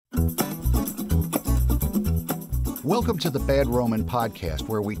Welcome to the Bad Roman podcast,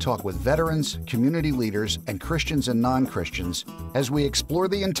 where we talk with veterans, community leaders, and Christians and non-Christians as we explore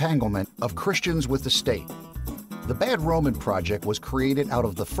the entanglement of Christians with the state. The Bad Roman Project was created out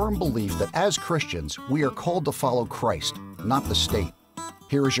of the firm belief that as Christians, we are called to follow Christ, not the state.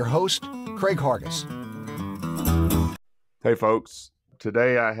 Here is your host, Craig Hargis. Hey folks,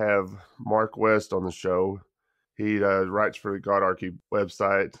 today I have Mark West on the show. He writes for the GodArchy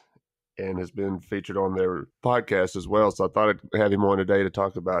website and has been featured on their podcast as well. So I thought I'd have him on today to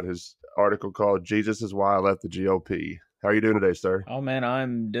talk about his article called Jesus is Why I Left the GOP. How are you doing today, sir? Oh man,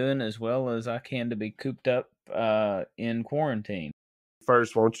 I'm doing as well as I can to be cooped up in quarantine.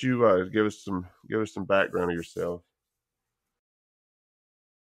 First, won't you give us some background of yourself?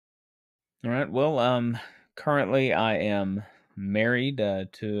 All right. Well, currently I am married to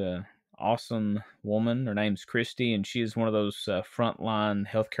an awesome woman. Her name's Christy, and she is one of those frontline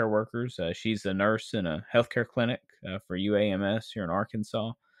healthcare workers. She's a nurse in a healthcare clinic for UAMS here in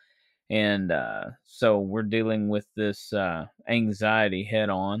Arkansas. And so we're dealing with this anxiety head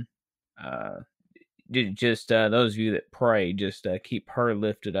on. Just those of you that pray, just keep her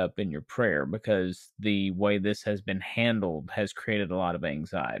lifted up in your prayer, because the way this has been handled has created a lot of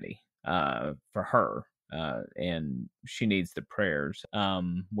anxiety for her. And she needs the prayers.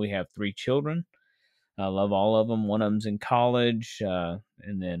 We have 3 children. I love all of them. One of them's in college,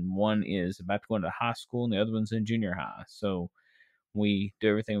 and then one is about to go into high school, and the other one's in junior high. So we do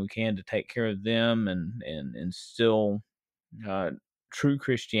everything we can to take care of them and instill true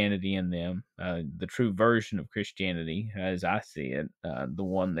Christianity in them, the true version of Christianity, as I see it, the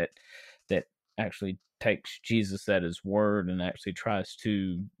one that actually takes Jesus at his word and actually tries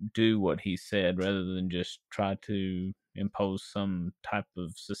to do what he said, rather than just try to impose some type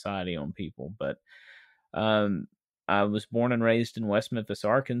of society on people. But I was born and raised in West Memphis,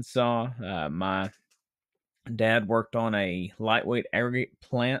 Arkansas. My dad worked on a lightweight aggregate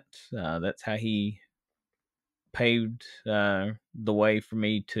plant. That's how he paved the way for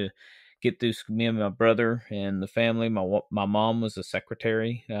me to get through. Me and my brother and the family. My mom was a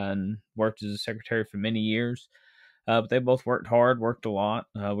secretary and worked as a secretary for many years. But they both worked hard, worked a lot.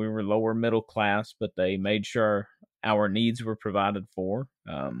 We were lower middle class, but they made sure our needs were provided for.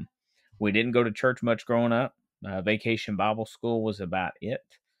 We didn't go to church much growing up. Vacation Bible school was about it.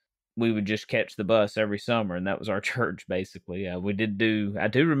 We would just catch the bus every summer, and that was our church, basically. I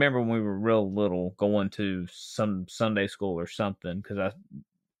do remember when we were real little going to some Sunday school or something, because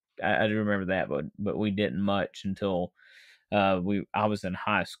I do remember that, but we didn't much until I was in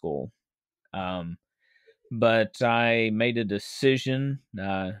high school. But I made a decision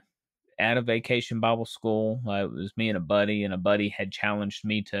at a Vacation Bible school. It was me and a buddy had challenged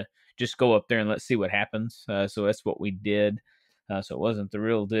me to just go up there and let's see what happens. So that's what we did. So it wasn't the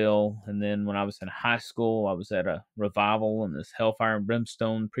real deal. And then when I was in high school, I was at a revival, and this hellfire and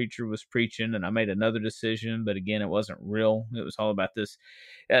brimstone preacher was preaching, and I made another decision. But again, it wasn't real. It was all about this.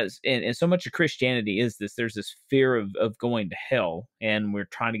 And so much of Christianity is this. There's this fear of going to hell, and we're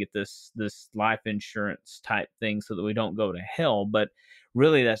trying to get this life insurance type thing so that we don't go to hell. But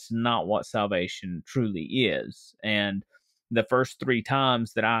really, that's not what salvation truly is. And the first 3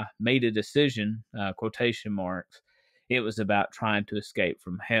 times that I made a decision, quotation marks, it was about trying to escape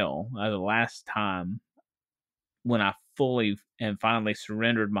from hell. The last time when I fully and finally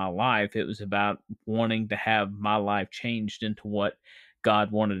surrendered my life, it was about wanting to have my life changed into what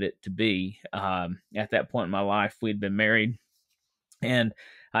God wanted it to be. At that point in my life, we'd been married, and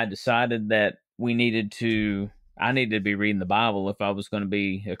I decided that I needed to be reading the Bible if I was going to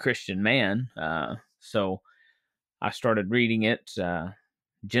be a Christian man. So I started reading it.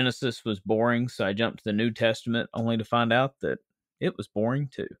 Genesis was boring, so I jumped to the New Testament, only to find out that it was boring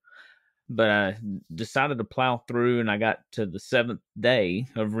too. But I decided to plow through, and I got to the 7th day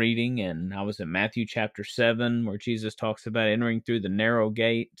of reading, and I was in Matthew chapter 7, where Jesus talks about entering through the narrow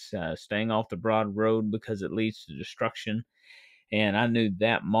gate, staying off the broad road because it leads to destruction. And I knew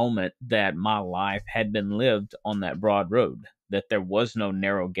that moment that my life had been lived on that broad road, that there was no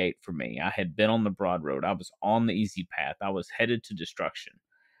narrow gate for me. I had been on the broad road. I was on the easy path. I was headed to destruction.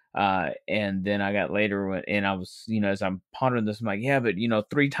 And then I got later, and I was, as I'm pondering this, I'm like, yeah, but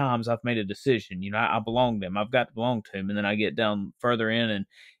 3 times I've made a decision, I belong to him. I've got to belong to him. And then I get down further in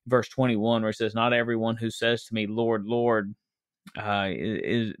verse 21, where it says, not everyone who says to me, Lord, Lord,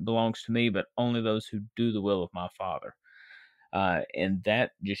 belongs to me, but only those who do the will of my Father. And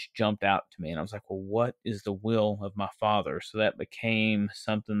that just jumped out to me. And I was like, well, what is the will of my Father? So that became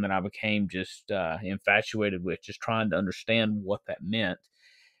something that I became just infatuated with, just trying to understand what that meant.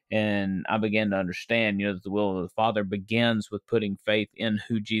 And I began to understand, that the will of the Father begins with putting faith in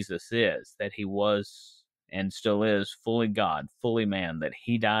who Jesus is, that he was and still is fully God, fully man, that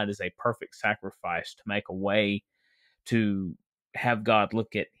he died as a perfect sacrifice to make a way to have God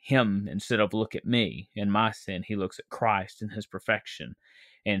look at him instead of look at me and my sin. He looks at Christ and his perfection.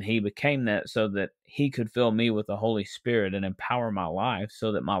 And he became that so that he could fill me with the Holy Spirit and empower my life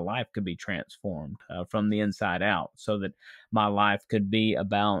so that my life could be transformed from the inside out, so that my life could be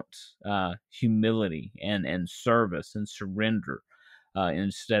about humility and service and surrender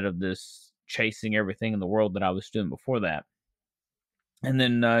instead of this chasing everything in the world that I was doing before that. And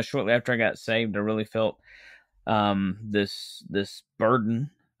then shortly after I got saved, I really felt this burden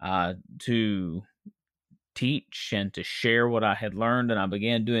to teach and to share what I had learned, and I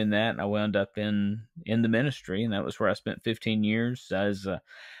began doing that, and I wound up in the ministry, and that was where I spent 15 years as a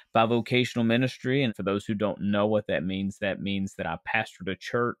bivocational ministry. And for those who don't know what that means that I pastored a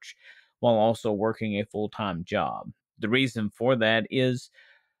church while also working a full-time job. The reason for that is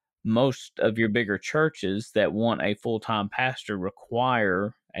most of your bigger churches that want a full-time pastor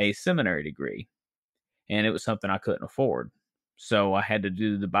require a seminary degree, and it was something I couldn't afford. So I had to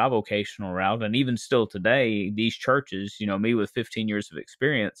do the bivocational route. And even still today, these churches, me with 15 years of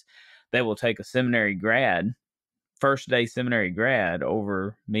experience, they will take a seminary grad, first day seminary grad,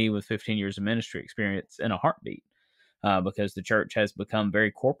 over me with 15 years of ministry experience in a heartbeat, because the church has become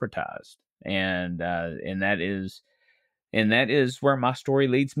very corporatized. And that is where my story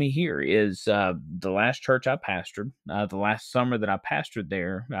leads me here. Is the last church I pastored, the last summer that I pastored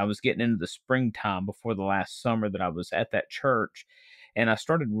there, I was getting into the springtime before the last summer that I was at that church, and I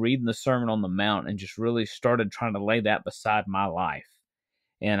started reading the Sermon on the Mount and just really started trying to lay that beside my life.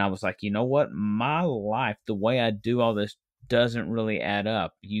 And I was like, you know what? My life, the way I do all this, doesn't really add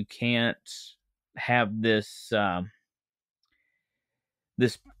up. You can't have this...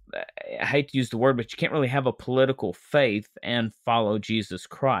 I hate to use the word, but you can't really have a political faith and follow Jesus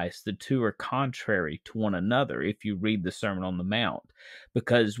Christ. The two are contrary to one another if you read the Sermon on the Mount.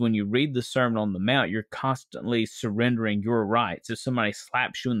 Because when you read the Sermon on the Mount, you're constantly surrendering your rights. If somebody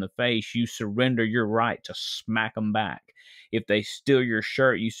slaps you in the face, you surrender your right to smack them back. If they steal your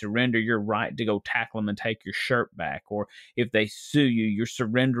shirt, you surrender your right to go tackle them and take your shirt back. Or if they sue you, you're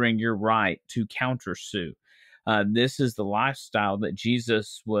surrendering your right to countersue. This is the lifestyle that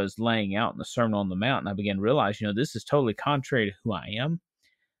Jesus was laying out in the Sermon on the Mount. And I began to realize, this is totally contrary to who I am.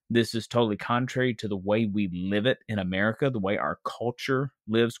 This is totally contrary to the way we live it in America, the way our culture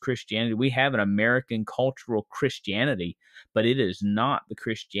lives Christianity. We have an American cultural Christianity, but it is not the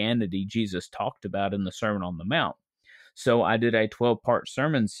Christianity Jesus talked about in the Sermon on the Mount. So I did a 12-part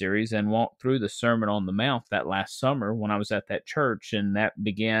sermon series and walked through the Sermon on the Mount that last summer when I was at that church, and I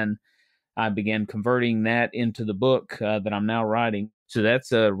began converting that into the book that I'm now writing. So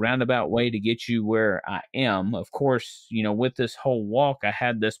that's a roundabout way to get you where I am. Of course, with this whole walk, I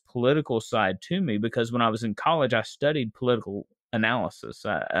had this political side to me because when I was in college, I studied political analysis.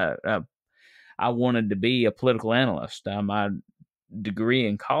 I wanted to be a political analyst. My degree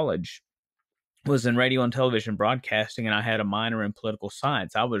in college was in radio and television broadcasting, and I had a minor in political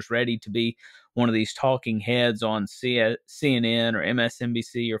science. I was ready to be one of these talking heads on CNN or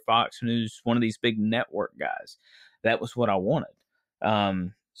MSNBC or Fox News, one of these big network guys. That was what I wanted.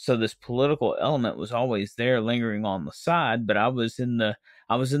 So this political element was always there, lingering on the side. But I was in the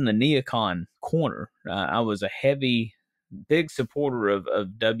neocon corner. I was a big supporter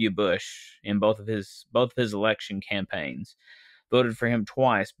of W. Bush in both of his election campaigns. Voted for him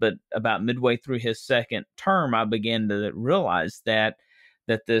twice, but about midway through his second term, I began to realize that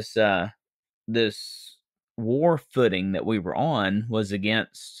this war footing that we were on was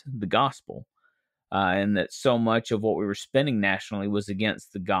against the gospel, and that so much of what we were spending nationally was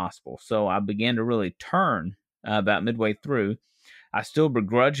against the gospel. So I began to really turn about midway through. I still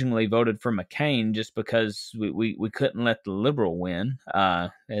begrudgingly voted for McCain just because we couldn't let the liberal win,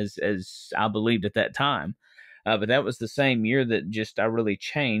 as I believed at that time. But that was the same year that I really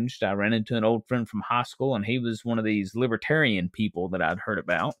changed. I ran into an old friend from high school, and he was one of these libertarian people that I'd heard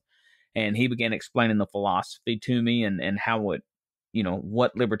about. And he began explaining the philosophy to me and how what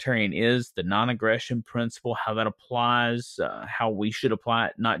libertarian is, the non-aggression principle, how that applies, how we should apply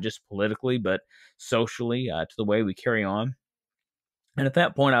it, not just politically, but socially, to the way we carry on. And at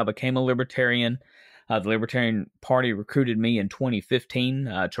that point, I became a libertarian. The Libertarian Party recruited me in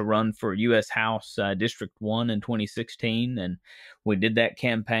 2015 to run for U.S. House District 1 in 2016. And we did that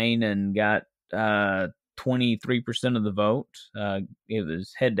campaign and got 23% of the vote. It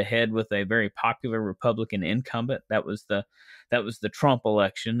was head-to-head with a very popular Republican incumbent. That was the Trump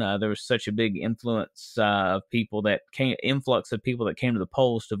election. There was such a big influx of people that came to the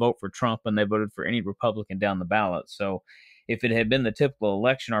polls to vote for Trump, and they voted for any Republican down the ballot. So If it had been the typical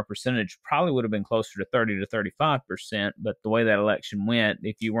election, our percentage probably would have been closer to 30 to 35%. But the way that election went,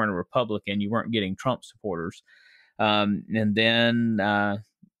 if you weren't a Republican, you weren't getting Trump supporters. And then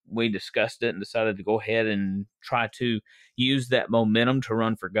we discussed it and decided to go ahead and try to use that momentum to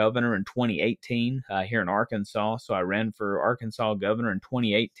run for governor in 2018 here in Arkansas. So I ran for Arkansas governor in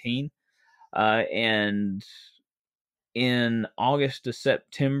 2018. And in August to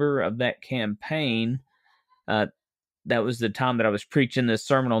September of that campaign, that was the time that I was preaching this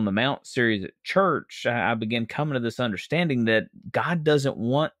Sermon on the Mount series at church. I began coming to this understanding that God doesn't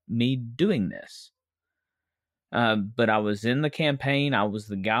want me doing this. But I was in the campaign. I was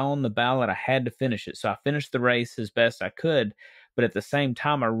the guy on the ballot. I had to finish it. So I finished the race as best I could. But at the same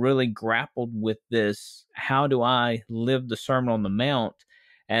time, I really grappled with this. How do I live the Sermon on the Mount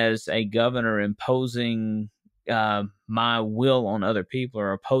as a governor imposing my will on other people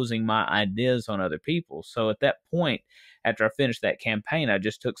or opposing my ideas on other people? So at that point, after I finished that campaign, I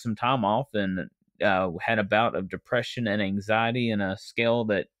just took some time off and had a bout of depression and anxiety in a scale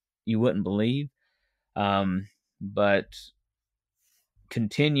that you wouldn't believe. But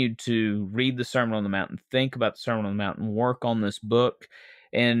continued to read the Sermon on the Mount and think about the Sermon on the Mount and work on this book,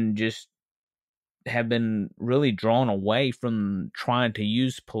 and just have been really drawn away from trying to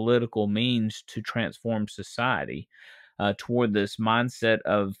use political means to transform society toward this mindset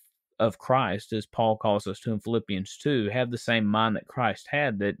of Christ, as Paul calls us to in Philippians 2. Have the same mind that Christ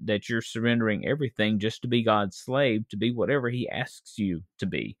had, that you're surrendering everything just to be God's slave, to be whatever he asks you to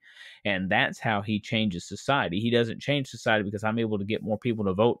be. And that's how he changes society. He doesn't change society because I'm able to get more people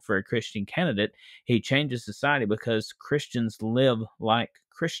to vote for a Christian candidate. He changes society because Christians live like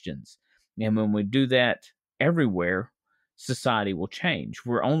Christians. And when we do that everywhere, society will change.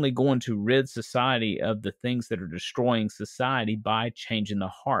 We're only going to rid society of the things that are destroying society by changing the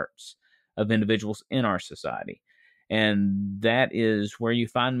hearts of individuals in our society. And that is where you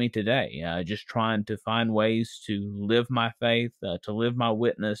find me today, just trying to find ways to live my faith, to live my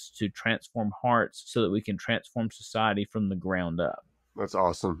witness, to transform hearts so that we can transform society from the ground up. That's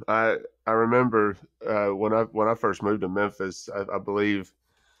awesome. I remember when I first moved to Memphis, I believe,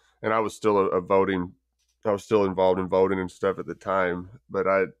 and I was still I was still involved in voting and stuff at the time. But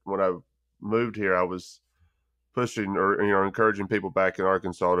when I moved here, I was pushing or encouraging people back in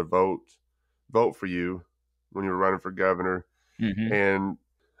Arkansas to vote for you when you were running for governor. Mm-hmm. And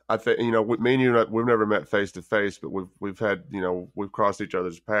I think me and you, we've never met face to face, but we've had we've crossed each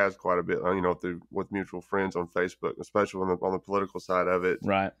other's paths quite a bit, with mutual friends on Facebook, especially on the political side of it.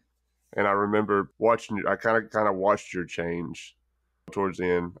 Right. And I remember watching. I kind of watched your change towards the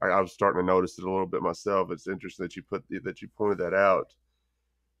end. I was starting to notice it a little bit myself. It's interesting that you pointed that out,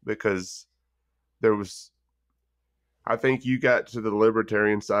 because there was, I think you got to the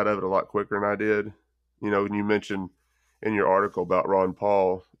libertarian side of it a lot quicker than I did. And you mentioned in your article about Ron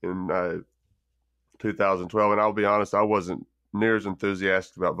Paul in 2012, and I'll be honest, I wasn't near as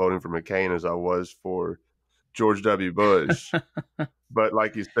enthusiastic about voting for McCain as I was for George W. Bush. But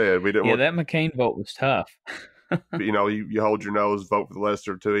like you said, we didn't. Yeah, that McCain vote was tough. But, you hold your nose, vote for the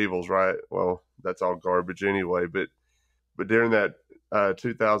lesser of two evils, right? Well, that's all garbage anyway. But during that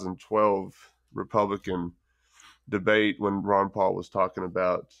 2012 Republican debate, when Ron Paul was talking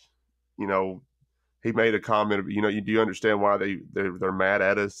about, he made a comment. Do you understand why they're mad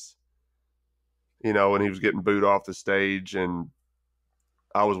at us? And he was getting booed off the stage, and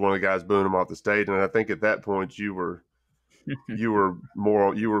I was one of the guys booing him off the stage. And I think at that point you were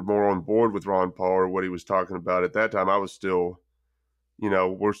more on board with Ron Paul or what he was talking about. At that time, I was still, we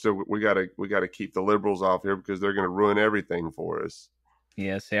got to keep the liberals off here because they're going to ruin everything for us.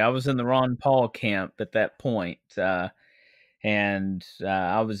 Yeah, see, I was in the Ron Paul camp at that point, and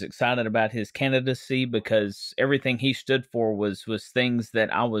I was excited about his candidacy because everything he stood for was things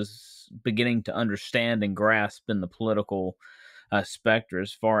that I was beginning to understand and grasp in the political spectrum,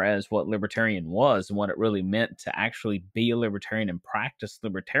 as far as what libertarian was and what it really meant to actually be a libertarian and practice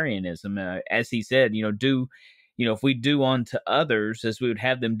libertarianism. As he said, if we do unto others as we would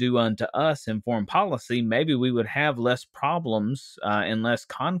have them do unto us in foreign policy, maybe we would have less problems and less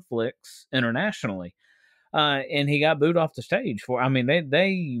conflicts internationally. And he got booed off the stage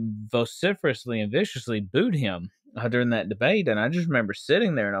they vociferously and viciously booed him during that debate. And I just remember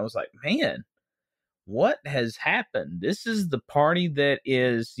sitting there and I was like, man, what has happened? This is the party that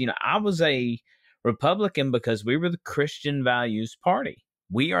is, I was a Republican because we were the Christian values party.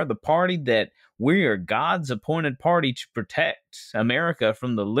 We are the party that we are God's appointed party to protect America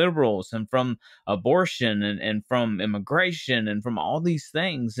from the liberals and from abortion and from immigration and from all these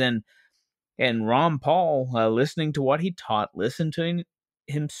things. And Ron Paul, listening to what he taught, listening to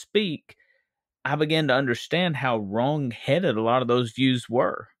him speak, I began to understand how wrong-headed a lot of those views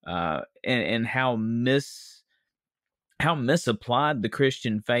were, and how misapplied the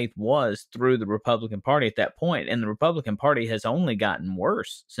Christian faith was through the Republican Party at that point. And the Republican Party has only gotten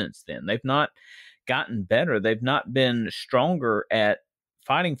worse since then. They've not gotten better. They've not been stronger at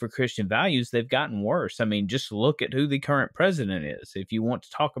fighting for Christian values. They've gotten worse. I mean, just look at who the current president is. If you want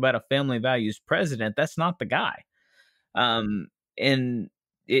to talk about a family values president, that's not the guy. And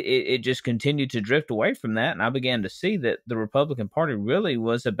it just continued to drift away from that. And I began to see that the Republican Party really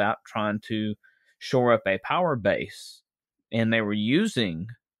was about trying to shore up a power base. And they were using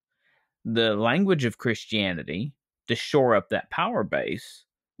the language of Christianity to shore up that power base,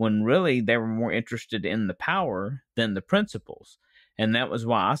 when really they were more interested in the power than the principles. And that was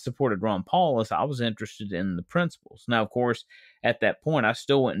why I supported Ron Paul, as I was interested in the principles. Now, of course, at that point, I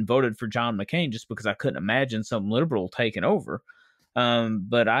still went and voted for John McCain just because I couldn't imagine some liberal taking over.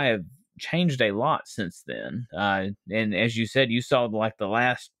 But I have changed a lot since then. And as you said, you saw like the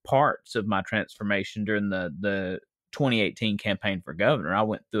last parts of my transformation during the 2018 campaign for governor. I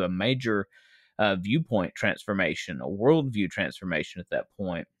went through a major viewpoint transformation, a worldview transformation at that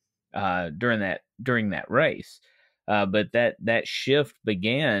point during that race. But that shift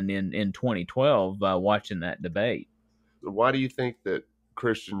began in 2012 watching that debate. Why do you think that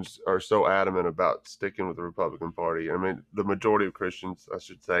Christians are so adamant about sticking with the Republican Party? I mean, the majority of Christians, I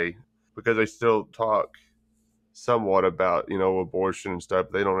should say, because they still talk somewhat about, abortion and stuff.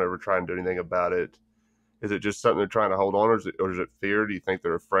 They don't ever try and do anything about it. Is it just something they're trying to hold on, or is it fear? Do you think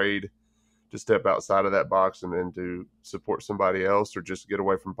they're afraid to step outside of that box and then to support somebody else, or just get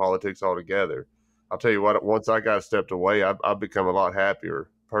away from politics altogether? I'll tell you what, once I got stepped away, I've become a lot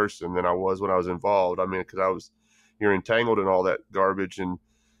happier person than I was when I was involved. I mean, because you're entangled in all that garbage, and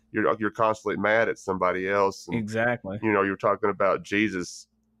you're constantly mad at somebody else. And, exactly. You're talking about Jesus,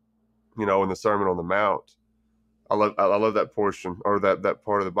 in the Sermon on the Mount. I love that portion, or that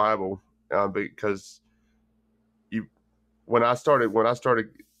part of the Bible, because when I started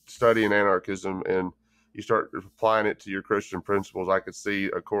studying anarchism and you start applying it to your Christian principles, I could see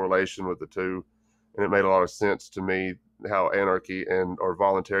a correlation with the two, and it made a lot of sense to me how anarchy or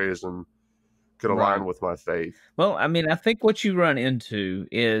voluntarism could align with my faith. Well, I mean, I think what you run into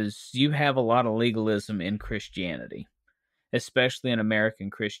is you have a lot of legalism in Christianity, especially in American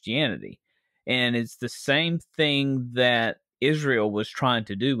Christianity. And it's the same thing that Israel was trying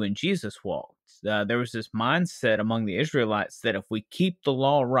to do when Jesus walked. There was this mindset among the Israelites that if we keep the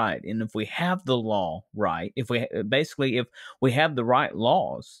law right, and if we have the law right, if we have the right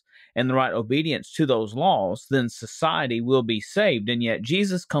laws and the right obedience to those laws, then society will be saved. And yet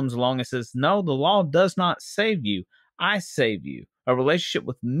Jesus comes along and says, no, the law does not save you. I save you. A relationship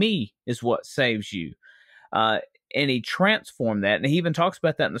with me is what saves you. And he transformed that. And he even talks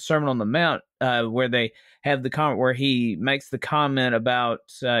about that in the Sermon on the Mount, where they have the comment where he makes the comment about,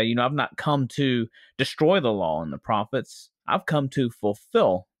 I've not come to destroy the law and the prophets. I've come to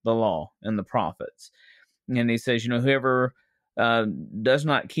fulfill the law and the prophets. And he says, whoever does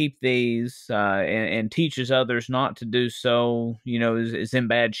not keep these and teaches others not to do so, is in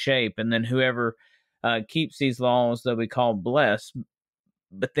bad shape. And then whoever keeps these laws that we call blessed.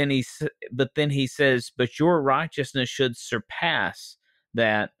 But then he says, but your righteousness should surpass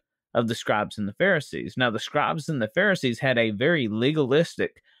that of the scribes and the Pharisees. Now, the scribes and the Pharisees had a very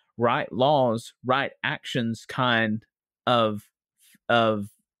legalistic, right laws, right actions kind of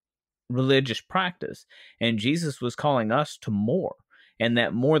religious practice. And Jesus was calling us to more. And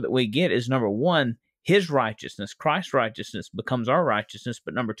that more that we get is, number one, his righteousness, Christ's righteousness becomes our righteousness.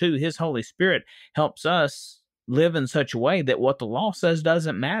 But number two, his Holy Spirit helps us live in such a way that what the law says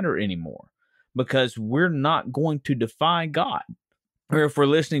doesn't matter anymore, because we're not going to defy God. Or if we're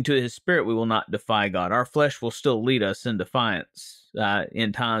listening to his Spirit, we will not defy God. Our flesh will still lead us in defiance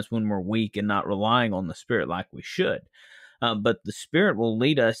in times when we're weak and not relying on the Spirit like we should. But the Spirit will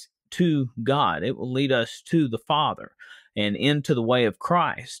lead us to God. It will lead us to the Father and into the way of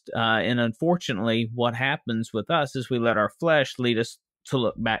Christ. And unfortunately, what happens with us is we let our flesh lead us to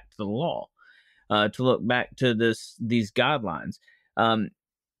look back to the law. To look back to these guidelines. And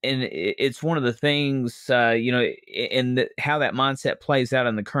it's one of the things, and how that mindset plays out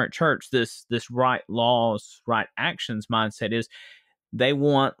in the current church, this right laws, right actions mindset is they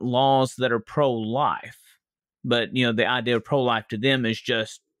want laws that are pro-life. But, the idea of pro-life to them is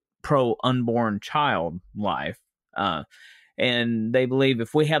just pro-unborn child life. And they believe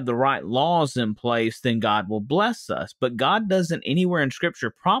if we have the right laws in place, then God will bless us. But God doesn't anywhere in Scripture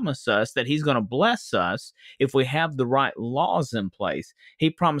promise us that He's going to bless us if we have the right laws in place.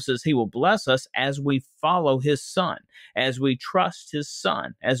 He promises He will bless us as we follow His Son, as we trust His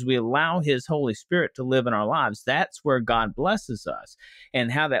Son, as we allow His Holy Spirit to live in our lives. That's where God blesses us.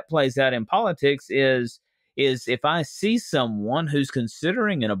 And how that plays out in politics is if I see someone who's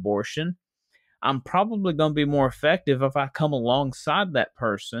considering an abortion, I'm probably going to be more effective if I come alongside that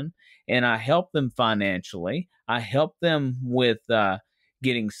person and I help them financially. I help them with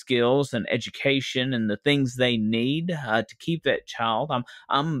getting skills and education and the things they need to keep that child.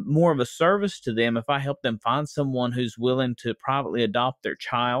 I'm more of a service to them if I help them find someone who's willing to privately adopt their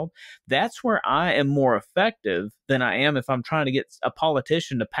child. That's where I am more effective than I am if I'm trying to get a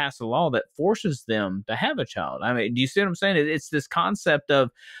politician to pass a law that forces them to have a child. I mean, do you see what I'm saying? It's this concept of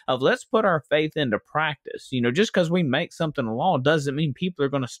let's put our faith into practice. Just because we make something a law doesn't mean people are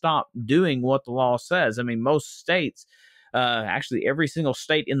going to stop doing what the law says. I mean, most states, actually every single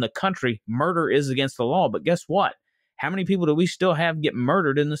state in the country, murder is against the law. But guess what? How many people do we still have get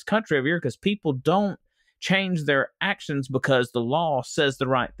murdered in this country every year? Because people don't change their actions because the law says the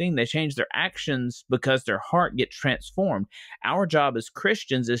right thing. They change their actions because their heart gets transformed. Our job as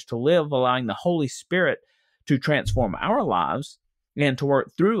Christians is to live allowing the Holy Spirit to transform our lives and to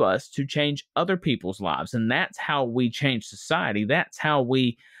work through us to change other people's lives. And that's how we change society. That's how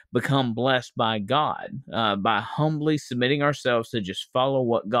we become blessed by God, by humbly submitting ourselves to just follow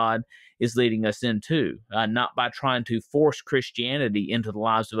what God is leading us into, not by trying to force Christianity into the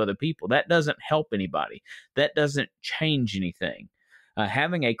lives of other people. That doesn't help anybody. That doesn't change anything.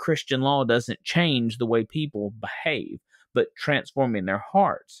 Having a Christian law doesn't change the way people behave, but transforming their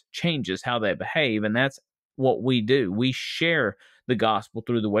hearts changes how they behave. And that's what we do. We share the gospel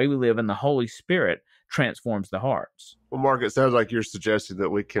through the way we live, and the Holy Spirit transforms the hearts. Well, Mark, it sounds like you're suggesting that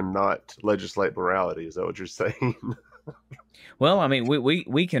we cannot legislate morality. Is that what you're saying? Well, I mean,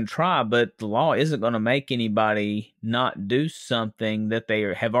 we can try, but the law isn't going to make anybody not do something that they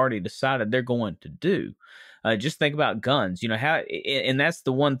have already decided they're going to do. Just think about guns. And that's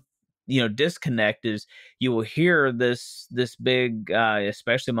the one disconnect is you will hear this big,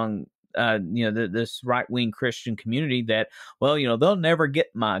 especially among this right-wing Christian community that, well, they'll never get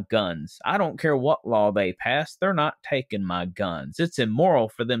my guns. I don't care what law they pass. They're not taking my guns. It's immoral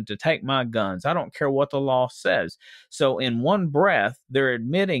for them to take my guns. I don't care what the law says. So in one breath, they're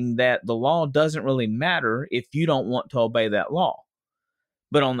admitting that the law doesn't really matter if you don't want to obey that law.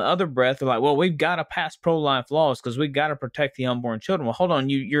 But on the other breath, they're like, well, we've got to pass pro-life laws because we've got to protect the unborn children. Well, hold on.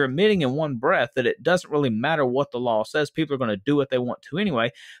 You're admitting in one breath that it doesn't really matter what the law says. People are going to do what they want to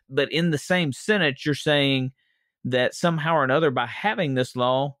anyway. But in the same sentence, you're saying that somehow or another, by having this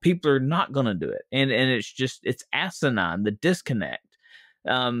law, people are not going to do it. And it's asinine, the disconnect.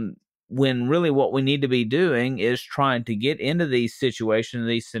 When really what we need to be doing is trying to get into these situations,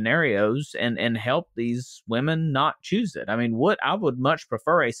 these scenarios, and help these women not choose it. I mean, I would much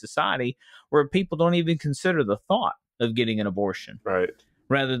prefer a society where people don't even consider the thought of getting an abortion. Right.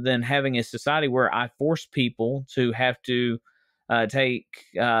 Rather than having a society where I force people to have to take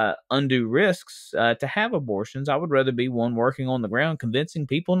undue risks to have abortions. I would rather be one working on the ground, convincing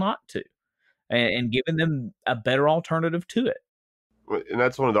people not to, and giving them a better alternative to it. And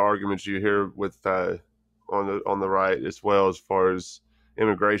that's one of the arguments you hear with on the right as well, as far as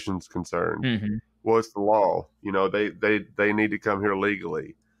immigration's concerned. Mm-hmm. Well, it's the law. They need to come here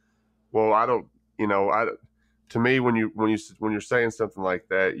legally. Well, I don't. To me, when you're saying something like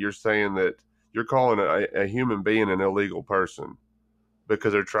that, you're saying that you're calling a human being an illegal person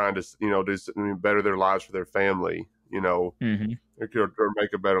because they're trying to better their lives for their family. Mm-hmm. Or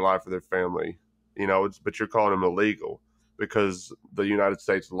make a better life for their family. But you're calling them illegal because the United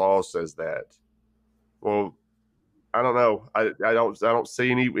States law says that. Well, I don't know. I don't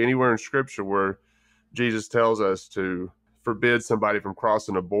see anywhere in Scripture where Jesus tells us to forbid somebody from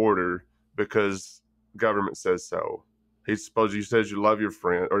crossing a border because government says so. He says you love your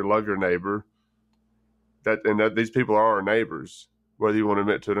friend or love your neighbor. That these people are our neighbors, whether you want to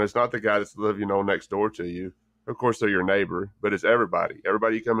admit to it. And it's not the guy that's living next door to you. Of course, they're your neighbor, but it's everybody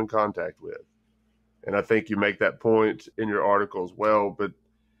you come in contact with. And I think you make that point in your article as well. But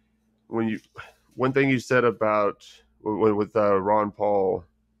one thing you said about with Ron Paul,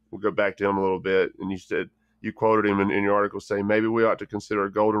 we'll go back to him a little bit, and you quoted him in your article saying, maybe we ought to consider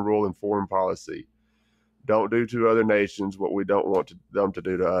a golden rule in foreign policy. Don't do to other nations what we don't want them to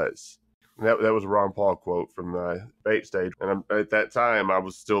do to us. And that was a Ron Paul quote from the debate stage. And at that time, I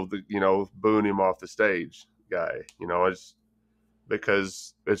was still booing him off the stage guy.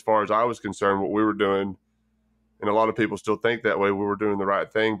 Because as far as I was concerned, what we were doing And a lot of people still think that way. We were doing the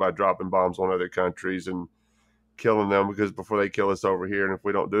right thing by dropping bombs on other countries and killing them because before they kill us over here. And if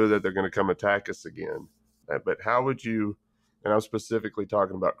we don't do that, they're going to come attack us again. But how would you, and I'm specifically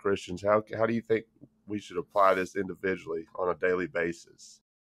talking about Christians, how do you think we should apply this individually on a daily basis?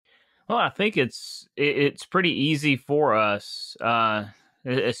 Well, I think it's pretty easy for us,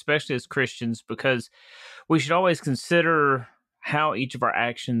 especially as Christians, because we should always consider how each of our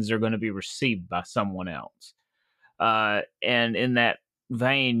actions are going to be received by someone else. And in that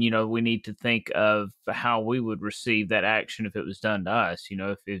vein, we need to think of how we would receive that action if it was done to us.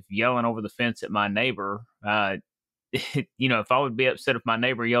 If yelling over the fence at my neighbor, if I would be upset if my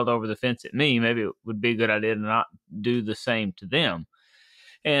neighbor yelled over the fence at me, maybe it would be a good idea to not do the same to them.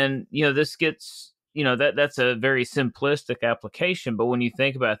 And, this gets, that's a very simplistic application. But when you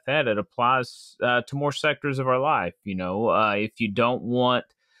think about that, it applies to more sectors of our life. If you don't want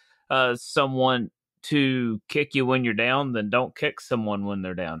someone to kick you when you're down, then don't kick someone when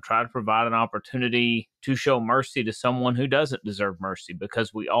they're down. Try to provide an opportunity to show mercy to someone who doesn't deserve mercy,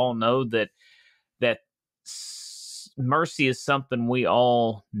 because we all know that mercy is something we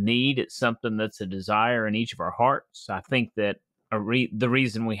all need. It's something that's a desire in each of our hearts. I think that the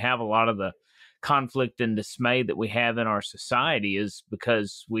reason we have a lot of the conflict and dismay that we have in our society is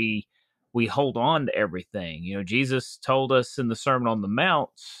because we hold on to everything. Jesus told us in the Sermon on the Mount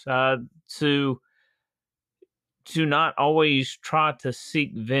to not always try to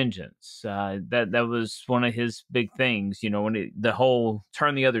seek vengeance. That was one of his big things. When the whole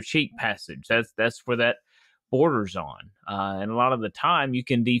turn the other cheek passage. That's where that borders on. And a lot of the time you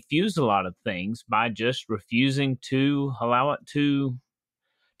can defuse a lot of things by just refusing to allow it to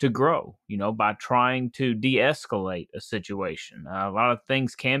grow, by trying to de-escalate a situation. A lot of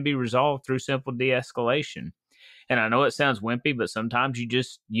things can be resolved through simple de-escalation. And I know it sounds wimpy, but sometimes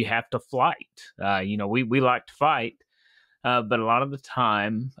you have to fight. We like to fight, but a lot of the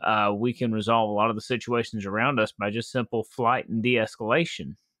time we can resolve a lot of the situations around us by just simple flight and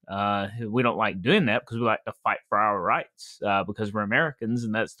de-escalation. We don't like doing that because we like to fight for our rights because we're Americans,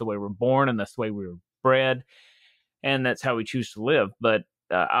 and that's the way we're born, and that's the way we were bred, and that's how we choose to live. But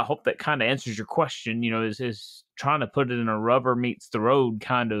I hope that kind of answers your question. Is trying to put it in a rubber meets the road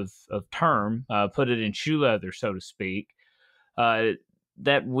kind of term, put it in shoe leather, so to speak.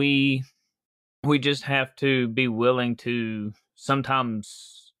 That we just have to be willing to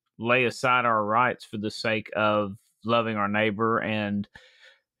sometimes lay aside our rights for the sake of loving our neighbor and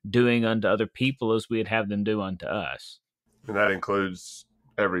doing unto other people as we'd have them do unto us. And that includes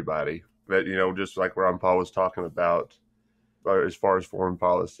everybody. That, just like Ron Paul was talking about as far as foreign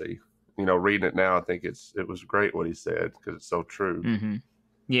policy. Reading it now, I think it was great what he said, because it's so true. Mm-hmm.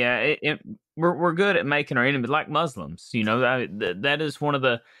 Yeah, we're good at making our enemies like Muslims. That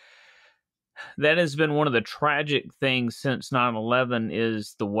has been one of the tragic things since 9/11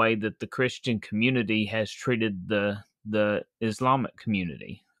 is the way that the Christian community has treated the Islamic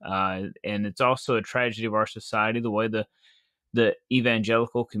community. And it's also a tragedy of our society, the way the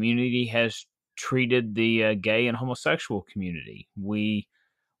evangelical community has treated the gay and homosexual community. We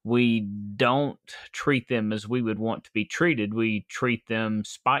don't treat them as we would want to be treated. We treat them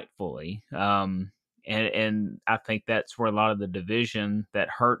spitefully. And I think that's where a lot of the division that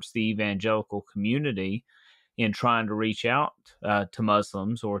hurts the evangelical community in trying to reach out to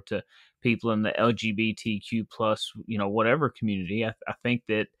Muslims or to people in the LGBTQ plus, whatever community. I think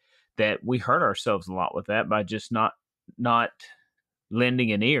that we hurt ourselves a lot with that by just not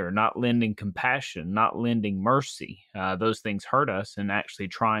lending an ear, not lending compassion, not lending mercy. Those things hurt us, and actually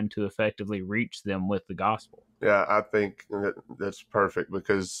trying to effectively reach them with the gospel. Yeah, I think that's perfect,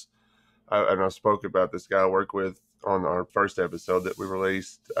 because I spoke about this guy I work with on our first episode that we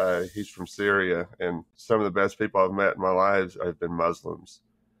released. He's from Syria, and some of the best people I've met in my life have been Muslims.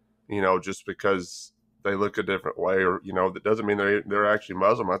 Just because they look a different way, or that doesn't mean they're actually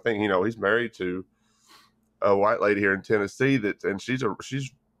Muslim. I think he's married to a white lady here in Tennessee and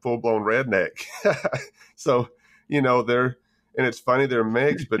she's full blown redneck. So and it's funny they're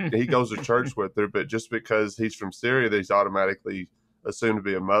mixed, but he goes to church with her. But just because he's from Syria, he's automatically assumed to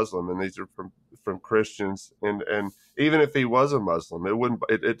be a Muslim, and these are from Christians. And even if he was a Muslim, it wouldn't.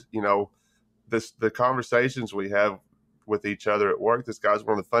 The conversations we have with each other at work. This guy's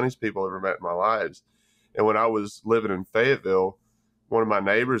one of the funniest people I've ever met in my lives. And when I was living in Fayetteville, one of my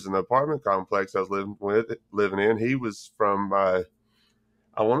neighbors in the apartment complex I was living in, he was from, I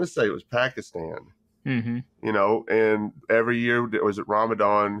want to say it was Pakistan. Mm-hmm. And every year, was it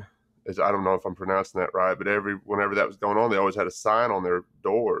Ramadan? I don't know if I'm pronouncing that right, but whenever that was going on, they always had a sign on their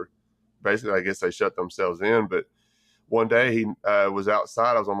door. Basically, I guess they shut themselves in. But one day he was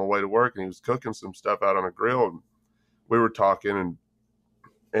outside. I was on my way to work, and he was cooking some stuff out on a grill. we were talking,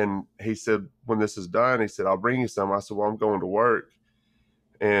 and he said, when this is done, he said, I'll bring you some. I said, well, I'm going to work.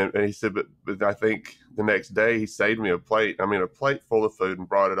 And he said, but I think the next day he saved me a plate full of food, and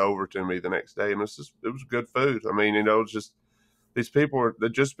brought it over to me the next day. And it was good food. I mean, it's just, these people are,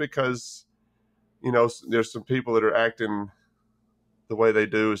 just because, there's some people that are acting the way they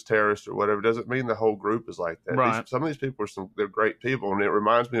do as terrorists or whatever, doesn't mean the whole group is like that. Right. Some of these people they're great people. And it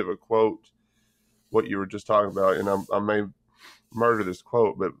reminds me of a quote, what you were just talking about. And I may murder this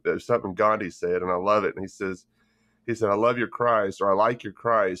quote, but it's something Gandhi said, and I love it. And he said, I love your Christ, or I like your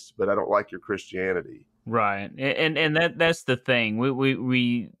Christ, but I don't like your Christianity. Right. And that's the thing.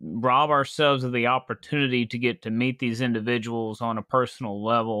 We rob ourselves of the opportunity to get to meet these individuals on a personal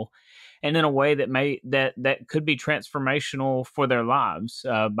level, and in a way that could be transformational for their lives,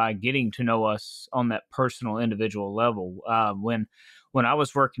 by getting to know us on that personal individual level. When I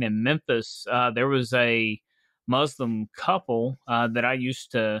was working in Memphis, there was a Muslim couple that I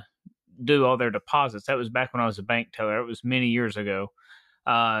used to do all their deposits. That was back when I was a bank teller. It was many years ago.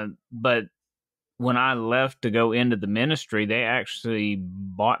 But when I left to go into the ministry, they actually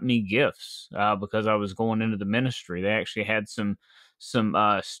bought me gifts because I was going into the ministry. They actually had some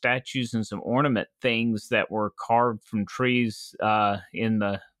statues and some ornament things that were carved from trees in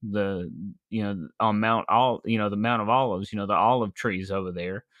the on Mount the Mount of Olives, the olive trees over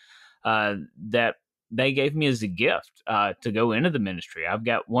there, that they gave me as a gift to go into the ministry. I've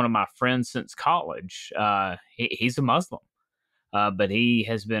got one of my friends since college. He's a Muslim, but he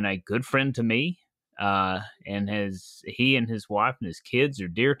has been a good friend to me, and he and his wife and his kids are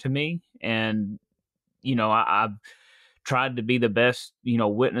dear to me. And, I've tried to be the best,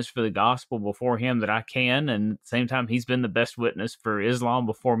 witness for the gospel before him that I can. And at the same time, he's been the best witness for Islam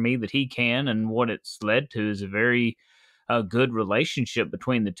before me that he can. And what it's led to is a very good relationship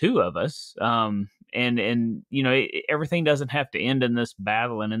between the two of us. And everything doesn't have to end in this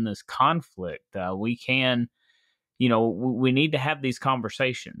battle and in this conflict. We can, we need to have these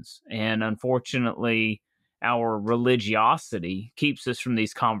conversations. And unfortunately, our religiosity keeps us from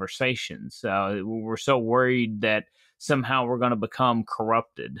these conversations. We're so worried that somehow we're going to become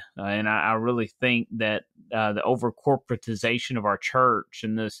corrupted. And I really think that the over corporatization of our church,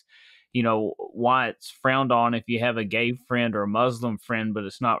 and this, why it's frowned on if you have a gay friend or a Muslim friend, but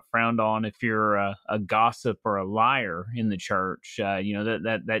it's not frowned on if you're a gossip or a liar in the church.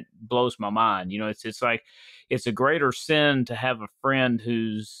 That blows my mind. It's like, it's a greater sin to have a friend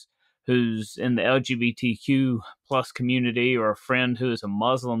who's in the LGBTQ plus community, or a friend who is a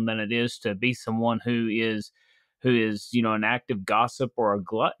Muslim, than it is to be someone who is an active gossip or a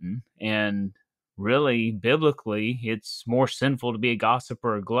glutton. And really, biblically, it's more sinful to be a gossip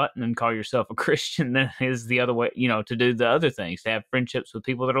or a glutton and call yourself a Christian than it is the other way, to do the other things, to have friendships with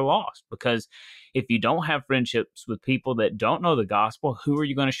people that are lost. Because if you don't have friendships with people that don't know the gospel, who are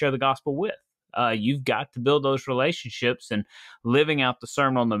you going to share the gospel with? You've got to build those relationships, and living out the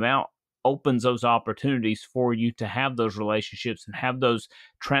Sermon on the Mount opens those opportunities for you to have those relationships and have those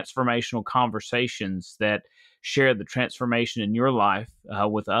transformational conversations that share the transformation in your life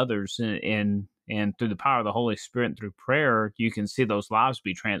with others. And through the power of the Holy Spirit and through prayer, you can see those lives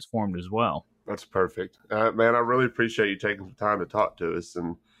be transformed as well. That's perfect. Man, I really appreciate you taking some time to talk to us.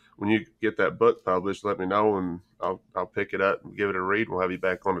 And when you get that book published, let me know, and I'll pick it up and give it a read. We'll have you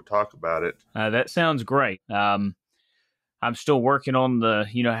back on to talk about it. That sounds great. I'm still working on the,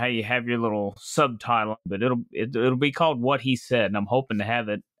 how you have your little subtitle, but it'll be called What He Said, and I'm hoping to have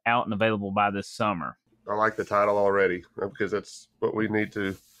it out and available by this summer. I like the title already, because that's what we need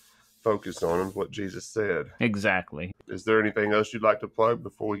to focus on, and what Jesus said. Exactly. Is there anything else you'd like to plug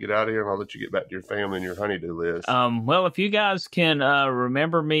before we get out of here? And I'll let you get back to your family and your honeydew list. Well, if you guys can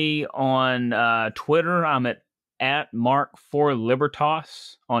remember me on Twitter, I'm at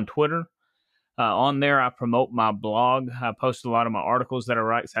Mark4Libertas on Twitter. On there, I promote my blog. I post a lot of my articles that I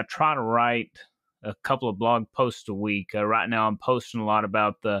write. So I try to write a couple of blog posts a week. Right now, I'm posting a lot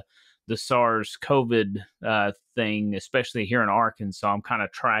about the SARS COVID thing, especially here in Arkansas. I'm kind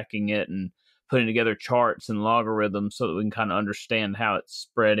of tracking it and putting together charts and logarithms so that we can kind of understand how it's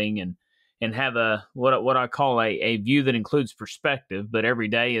spreading, and have what I call a view that includes perspective. But every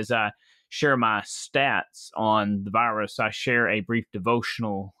day, as I share my stats on the virus, I share a brief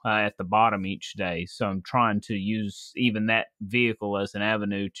devotional at the bottom each day. So I'm trying to use even that vehicle as an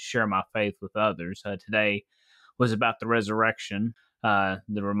avenue to share my faith with others. Today was about the resurrection. The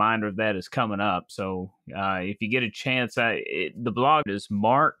reminder of that is coming up. So if you get a chance, the blog is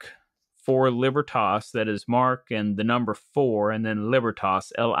Mark4Libertas. That is Mark and the number 4, and then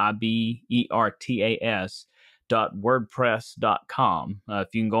Libertas, Libertas gubernatorial.wordpress.com. If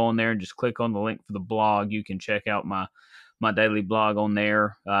you can go on there and just click on the link for the blog, you can check out my daily blog on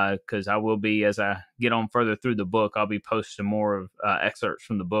there, because I will be, as I get on further through the book, I'll be posting more of excerpts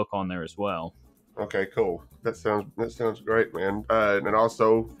from the book on there as well. Okay, cool. That sounds great, man. And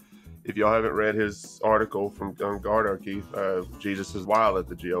also, if y'all haven't read his article on GodArchy, Jesus is Wild at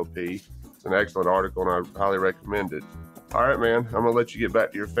the GOP, it's an excellent article, and I highly recommend it. All right, man. I'm going to let you get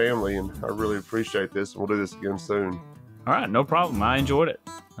back to your family, and I really appreciate this, and we'll do this again soon. All right, no problem. I enjoyed it.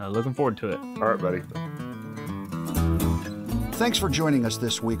 Looking forward to it. All right, buddy. Thanks for joining us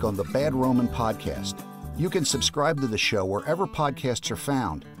this week on the Bad Roman Podcast. You can subscribe to the show wherever podcasts are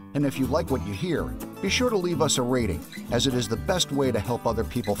found. And if you like what you hear, be sure to leave us a rating, as it is the best way to help other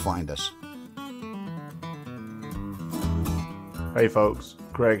people find us. Hey folks,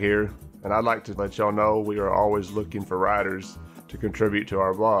 Craig here, and I'd like to let y'all know we are always looking for writers to contribute to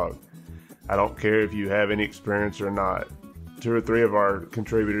our blog. I don't care if you have any experience or not. 2 or 3 of our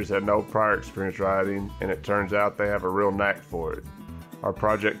contributors had no prior experience writing, and it turns out they have a real knack for it. Our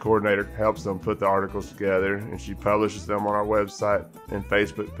project coordinator helps them put the articles together, and she publishes them on our website and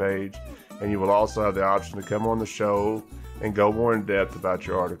Facebook page, and you will also have the option to come on the show and go more in depth about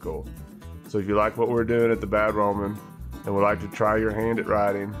your article. So if you like what we're doing at The Bad Roman and would like to try your hand at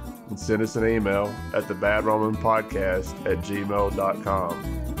writing, then send us an email at thebadromanpodcast@gmail.com.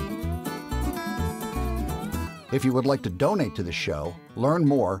 If you would like to donate to the show, learn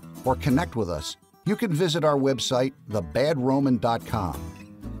more, or connect with us, you can visit our website, thebadroman.com.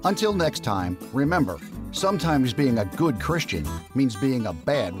 Until next time, remember, sometimes being a good Christian means being a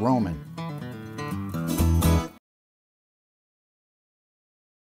bad Roman.